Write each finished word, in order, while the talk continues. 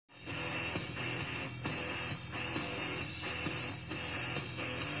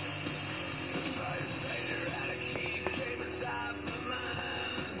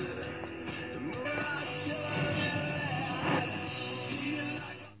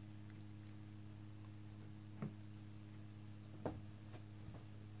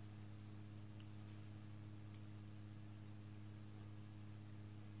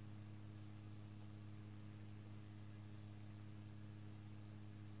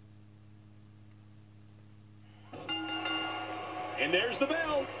And there's the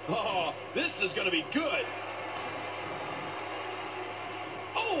bell. Oh, this is going to be good.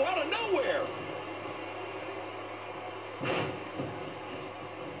 Oh, out of nowhere.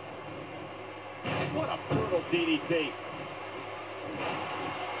 What a brutal DDT.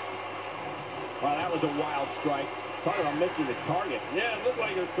 Wow, that was a wild strike. Talk about missing the target. Yeah, it looked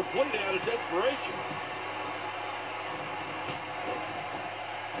like it was completely out of desperation.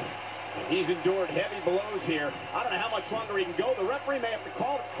 He's endured heavy blows here. I don't know how much longer he can go. The referee may have to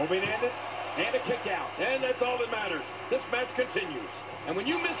call it. Open-handed and a kick out. And that's all that matters. This match continues. And when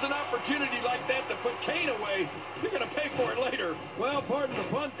you miss an opportunity like that to put Kane away, you're going to pay for it later. Well, pardon the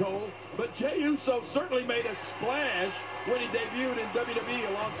pun, Cole, but Jey Uso certainly made a splash when he debuted in WWE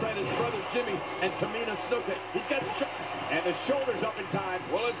alongside his brother Jimmy and Tamina Snuka. He's got the and the shoulders up in time.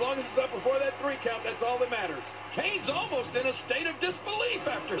 Well, as long as it's up before that 3 count, that's all that matters. Kane's almost in a state of disbelief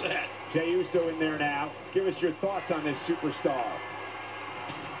after that. Jey Uso in there now. Give us your thoughts on this superstar.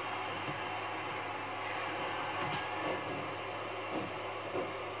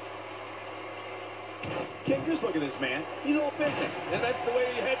 King, just look at this man. He's all business. And that's the way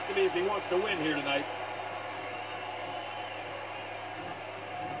he has to be if he wants to win here tonight.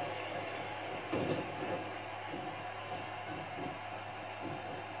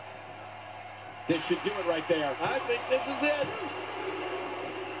 This should do it right there. I think this is it.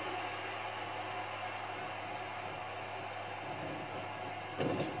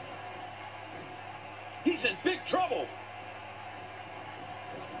 He's in big trouble.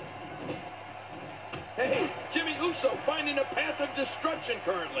 Hey, Jimmy Uso finding a path of destruction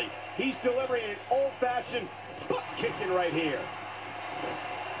currently. He's delivering an old-fashioned butt kicking right here.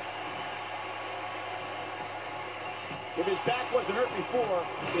 If his back wasn't hurt before,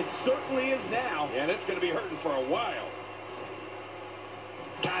 it certainly is now. And it's going to be hurting for a while.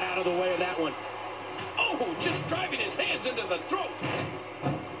 Got out of the way of that one. Oh, just driving his hands into the throat.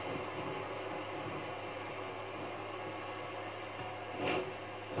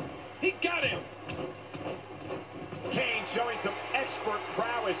 He got him. Kane showing some expert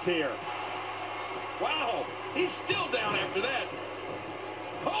prowess here. Wow, he's still down after that.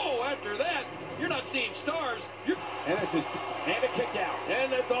 Oh, after that, you're not seeing stars. And a kick out.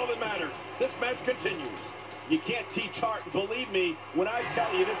 And that's all that matters. This match continues. You can't teach heart. Believe me when I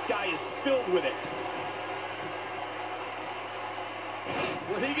tell you this guy is filled with it.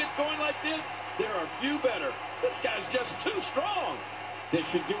 When he gets going like this, there are few better. This guy's just too strong. This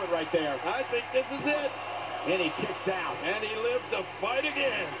should do it right there. I think this is it. And he kicks out. And he lives to fight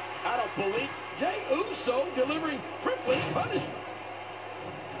again. I don't believe Jey Uso delivering crippling punishment.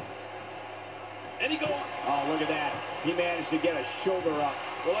 And he goes. Oh, look at that. He managed to get a shoulder up.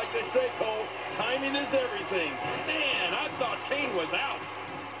 Well, like they say, Cole, timing is everything. Man, I thought Kane was out.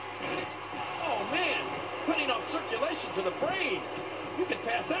 Oh, man, putting off circulation to the brain. You can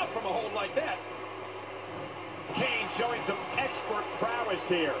pass out from a hold like that. Kane showing some expert prowess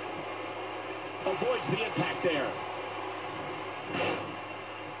here. Avoids the impact there.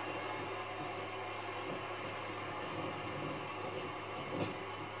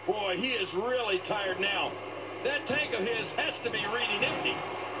 Boy, he is really tired now. That tank of his has to be reading empty.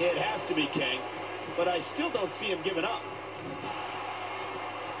 It has to be, King. But I still don't see him giving up.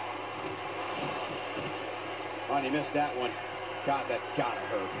 Oh, and he missed that one. God, that's gotta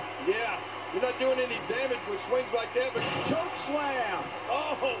hurt. Yeah, you're not doing any damage with swings like that, but choke slam.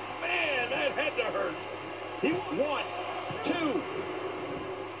 Oh, man, that had to hurt. He 1, 2.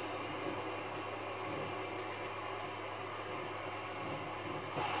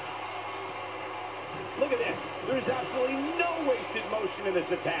 Look at this. There's absolutely no wasted motion in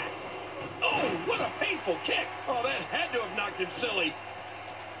this attack. Oh, what a painful kick. Oh, that had to have knocked him silly.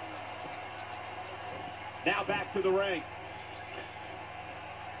 Now back to the ring.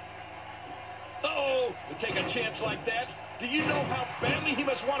 Uh-oh, to take a chance like that. Do you know how badly he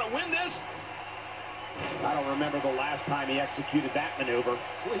must want to win this? I don't remember the last time he executed that maneuver.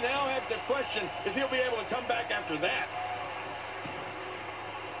 We now have to question if he'll be able to come back after that.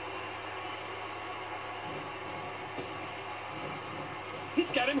 He's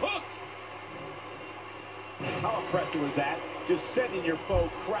got him hooked. How impressive was that? Just sending your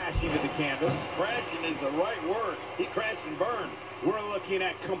foe crashing to the canvas. Crashing is the right word. He crashed and burned. We're looking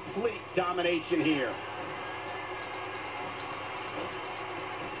at complete domination here.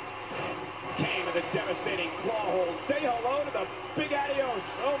 Kane with a devastating claw hold. Say hello to the big adios.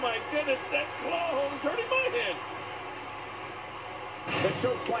 Oh my goodness, that claw hold is hurting my head. The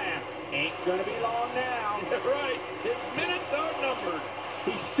choke slam ain't gonna be long now. Right, his minutes are numbered.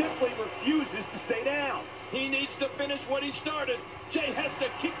 He simply refuses to stay down. He needs to finish what he started. Jey has to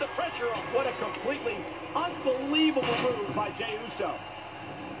keep the pressure on. What a completely unbelievable unbelievable move by Jey Uso.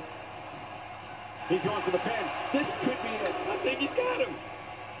 He's going for the pin. This could be it. I think he's got him.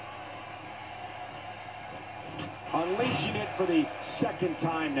 Unleashing it for the second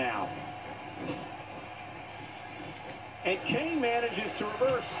time now. And Kane manages to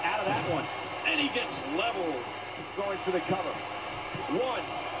reverse out of that one. And he gets leveled. Going for the cover. 1,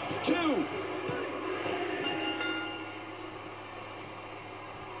 2.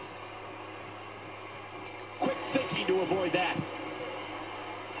 Quick thinking to avoid that.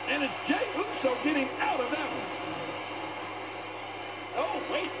 And it's Jey Uso getting out of that one. Oh,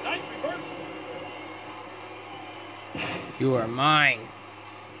 wait, nice reversal. You are mine.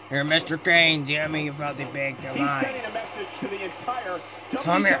 You're Mr. Kane. Damn me, you filthy pig. You're He's mine. sending a message to the entire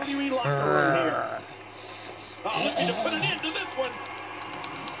Come here. WWE locker room here. Oh, looking to put an end to this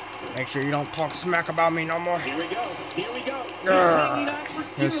one. Make sure you don't talk smack about me no more. Here we go. Here we go. He's hanging on for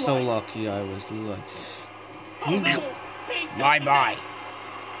You're dear so life. lucky I was good. Oh, no. Kane's got Bye-bye.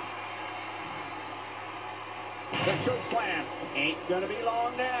 The choke slam ain't gonna be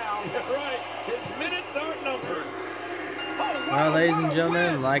long now. right. His minutes aren't numbered. Oh, wow, Well, ladies what and a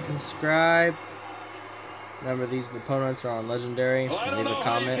gentlemen, win. like and subscribe. Remember, these opponents are on Legendary. Well, I don't Leave know a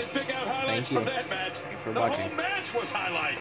how you comment. can pick out highlights Thank you from that match. for The watching. whole match was highlights.